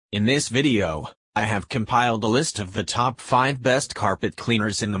In this video, I have compiled a list of the top 5 best carpet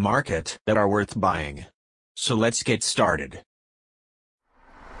cleaners in the market that are worth buying. So let's get started.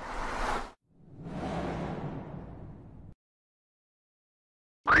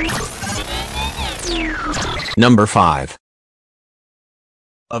 Number 5.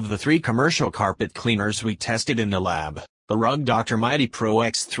 Of the 3 commercial carpet cleaners we tested in the lab, the Rug Dr. Mighty Pro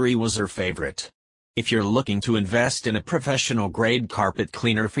X3 was our favorite. If you're looking to invest in a professional-grade carpet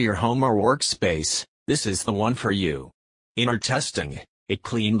cleaner for your home or workspace, this is the one for you. In our testing, it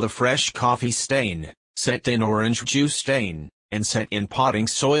cleaned the fresh coffee stain, set-in orange juice stain, and set-in potting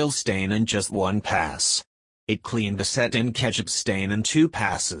soil stain in just one pass. It cleaned the set-in ketchup stain in 2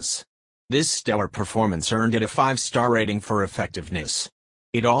 passes. This stellar performance earned it a 5-star rating for effectiveness.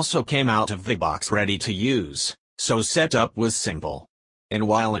 It also came out of the box ready to use, so setup was simple. And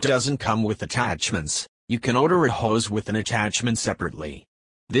while it doesn't come with attachments, you can order a hose with an attachment separately.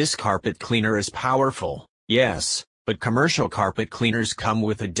 This carpet cleaner is powerful, yes, but commercial carpet cleaners come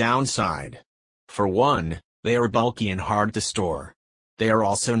with a downside. For one, they are bulky and hard to store. They are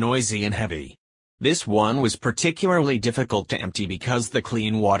also noisy and heavy. This one was particularly difficult to empty because the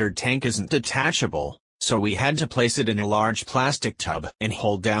clean water tank isn't detachable, so we had to place it in a large plastic tub and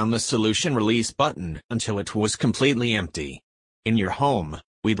hold down the solution release button until it was completely empty. In your home,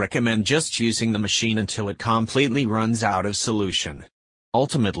 we'd recommend just using the machine until it completely runs out of solution.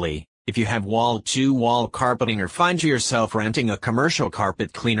 Ultimately, if you have wall-to-wall carpeting or find yourself renting a commercial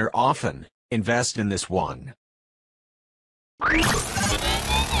carpet cleaner often, invest in this one.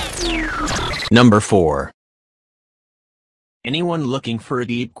 Number 4. Anyone looking for a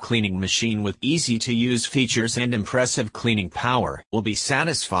deep cleaning machine with easy-to-use features and impressive cleaning power will be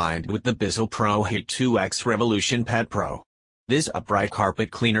satisfied with the Bissell Pro Hit 2X Revolution Pet Pro. This upright carpet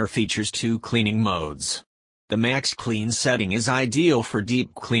cleaner features 2 cleaning modes. The Max Clean setting is ideal for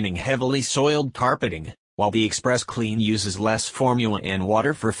deep cleaning heavily soiled carpeting, while the Express Clean uses less formula and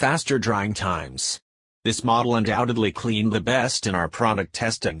water for faster drying times. This model undoubtedly cleaned the best in our product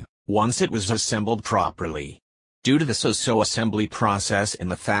testing, once it was assembled properly. Due to the so-so assembly process and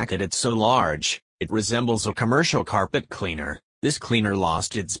the fact that it's so large, it resembles a commercial carpet cleaner. This cleaner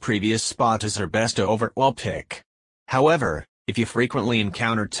lost its previous spot as our best overall pick. However, if you frequently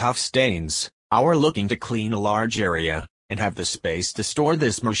encounter tough stains, or are looking to clean a large area, and have the space to store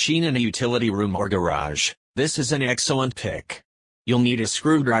this machine in a utility room or garage, this is an excellent pick. You'll need a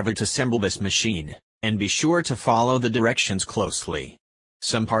screwdriver to assemble this machine, and be sure to follow the directions closely.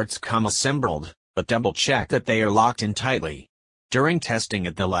 Some parts come assembled, but double-check that they are locked in tightly. During testing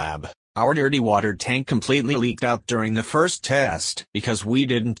at the lab, our dirty water tank completely leaked out during the first test because we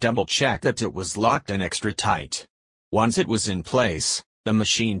didn't double-check that it was locked in extra tight. Once it was in place, the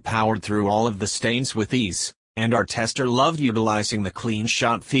machine powered through all of the stains with ease, and our tester loved utilizing the Clean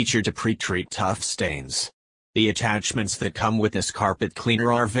Shot feature to pre-treat tough stains. The attachments that come with this carpet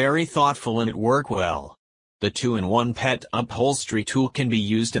cleaner are very thoughtful and work well. The 2-in-1 pet upholstery tool can be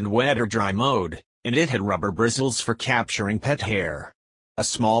used in wet or dry mode, and it had rubber bristles for capturing pet hair. A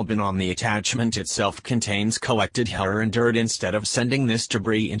small bin on the attachment itself contains collected hair and dirt instead of sending this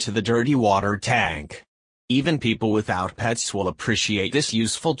debris into the dirty water tank. Even people without pets will appreciate this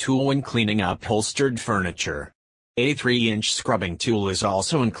useful tool when cleaning upholstered furniture. A 3-inch scrubbing tool is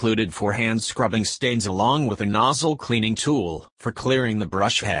also included for hand scrubbing stains along with a nozzle cleaning tool for clearing the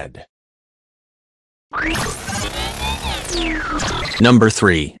brush head. Number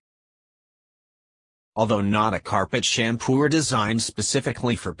 3. Although not a carpet shampooer designed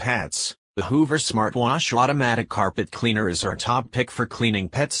specifically for pets, the Hoover SmartWash automatic carpet cleaner is our top pick for cleaning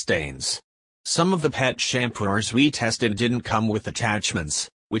pet stains. Some of the pet shampooers we tested didn't come with attachments,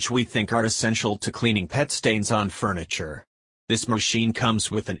 which we think are essential to cleaning pet stains on furniture. This machine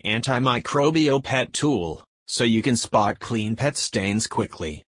comes with an antimicrobial pet tool, so you can spot clean pet stains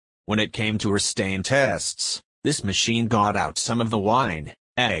quickly. When it came to our stain tests, this machine got out some of the wine,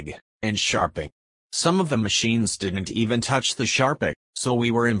 egg, and Sharpie. Some of the machines didn't even touch the Sharpie, so we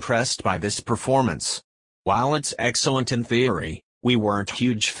were impressed by this performance. While it's excellent in theory, we weren't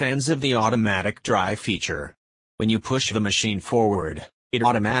huge fans of the automatic dry feature. When you push the machine forward, it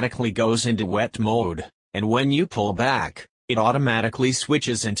automatically goes into wet mode, and when you pull back, it automatically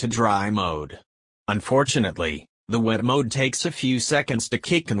switches into dry mode. Unfortunately, the wet mode takes a few seconds to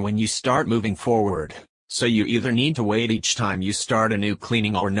kick in when you start moving forward, so you either need to wait each time you start a new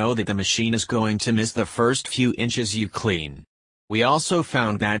cleaning or know that the machine is going to miss the first few inches you clean. We also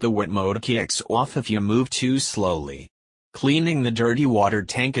found that the wet mode kicks off if you move too slowly. Cleaning the dirty water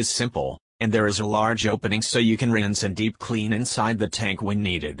tank is simple, and there is a large opening so you can rinse and deep clean inside the tank when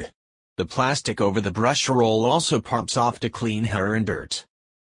needed. The plastic over the brush roll also pops off to clean hair and dirt.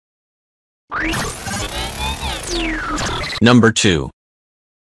 Number 2.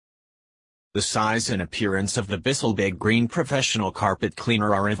 The size and appearance of the Bissell Big Green Professional Carpet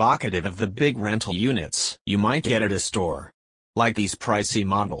Cleaner are evocative of the big rental units you might get at a store. Like these pricey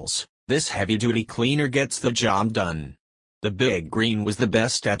models, this heavy-duty cleaner gets the job done. The Big Green was the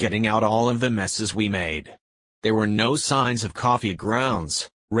best at getting out all of the messes we made. There were no signs of coffee grounds,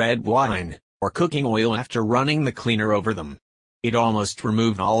 red wine, or cooking oil after running the cleaner over them. It almost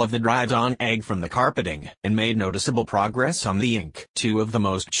removed all of the dried-on egg from the carpeting and made noticeable progress on the ink, two of the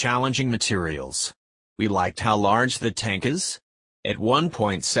most challenging materials. We liked how large the tank is. At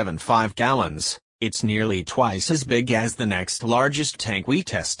 1.75 gallons, it's nearly twice as big as the next largest tank we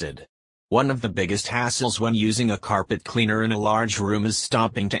tested. One of the biggest hassles when using a carpet cleaner in a large room is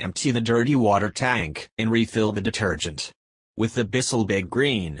stopping to empty the dirty water tank and refill the detergent. With the Bissell Big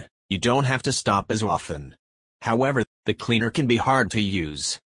Green, you don't have to stop as often. However, the cleaner can be hard to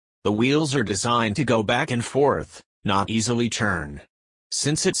use. The wheels are designed to go back and forth, not easily turn.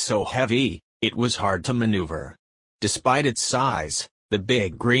 Since it's so heavy, it was hard to maneuver. Despite its size, the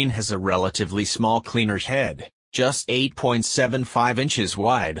Big Green has a relatively small cleaner head, just 8.75 inches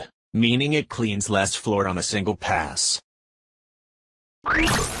wide, meaning it cleans less floor on a single pass.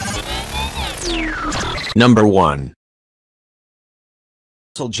 Number 1.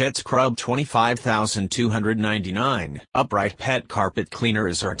 Jet Scrub 25,299 Upright Pet Carpet Cleaner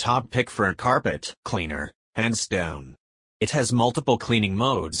is our top pick for a carpet cleaner, hands down. It has multiple cleaning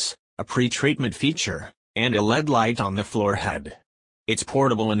modes, a pre-treatment feature, and a LED light on the floor head. It's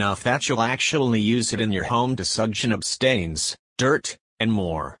portable enough that you'll actually use it in your home to suction up stains, dirt, and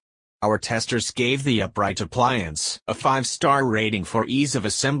more. Our testers gave the Upright appliance a 5-star rating for ease of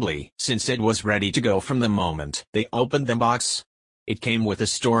assembly, since it was ready to go from the moment they opened the box. It came with a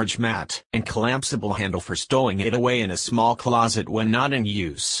storage mat and collapsible handle for stowing it away in a small closet when not in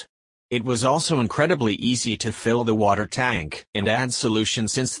use. It was also incredibly easy to fill the water tank and add solution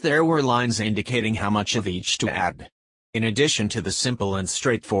since there were lines indicating how much of each to add. In addition to the simple and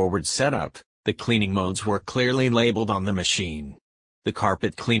straightforward setup, the cleaning modes were clearly labeled on the machine. The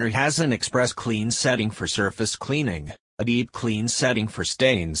carpet cleaner has an express clean setting for surface cleaning, a deep clean setting for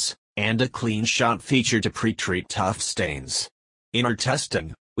stains, and a clean shot feature to pre-treat tough stains. In our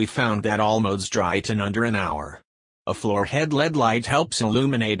testing, we found that all modes dry it in under an hour. A floor head LED light helps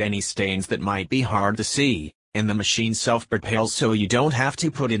illuminate any stains that might be hard to see, and the machine self-propels so you don't have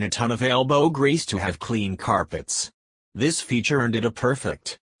to put in a ton of elbow grease to have clean carpets. This feature earned it a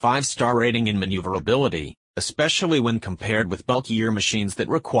perfect 5-star rating in maneuverability, especially when compared with bulkier machines that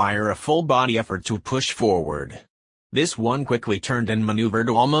require a full body effort to push forward. This one quickly turned and maneuvered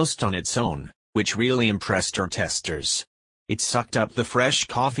almost on its own, which really impressed our testers. It sucked up the fresh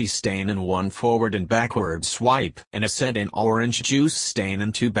coffee stain in one forward and backward swipe and a set in orange juice stain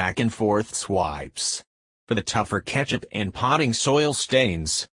in 2 back and forth swipes. For the tougher ketchup and potting soil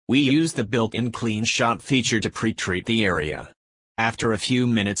stains, we used the built-in clean shot feature to pre-treat the area. After a few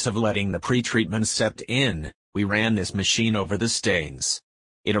minutes of letting the pre-treatment set in, we ran this machine over the stains.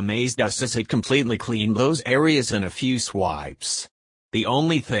 It amazed us as it completely cleaned those areas in a few swipes. The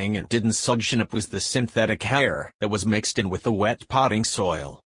only thing it didn't suction up was the synthetic hair that was mixed in with the wet potting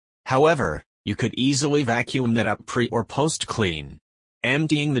soil. However, you could easily vacuum that up pre or post-clean.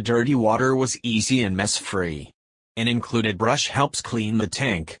 Emptying the dirty water was easy and mess-free. An included brush helps clean the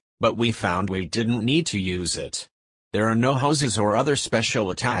tank, but we found we didn't need to use it. There are no hoses or other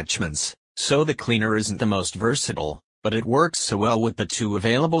special attachments, so the cleaner isn't the most versatile, but it works so well with the 2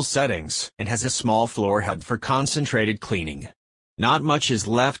 available settings and has a small floor head for concentrated cleaning. Not much is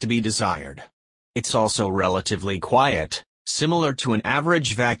left to be desired. It's also relatively quiet, similar to an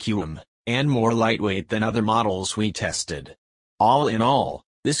average vacuum, and more lightweight than other models we tested. All in all,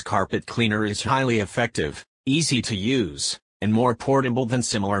 this carpet cleaner is highly effective, easy to use, and more portable than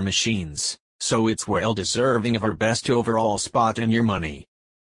similar machines, so it's well deserving of our best overall spot in your money.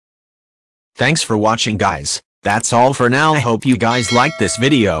 Thanks for watching, guys. That's all for now. I hope you guys liked this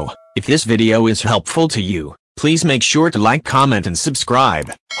video. If this video is helpful to you, please make sure to like, comment, and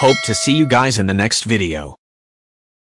subscribe. Hope to see you guys in the next video.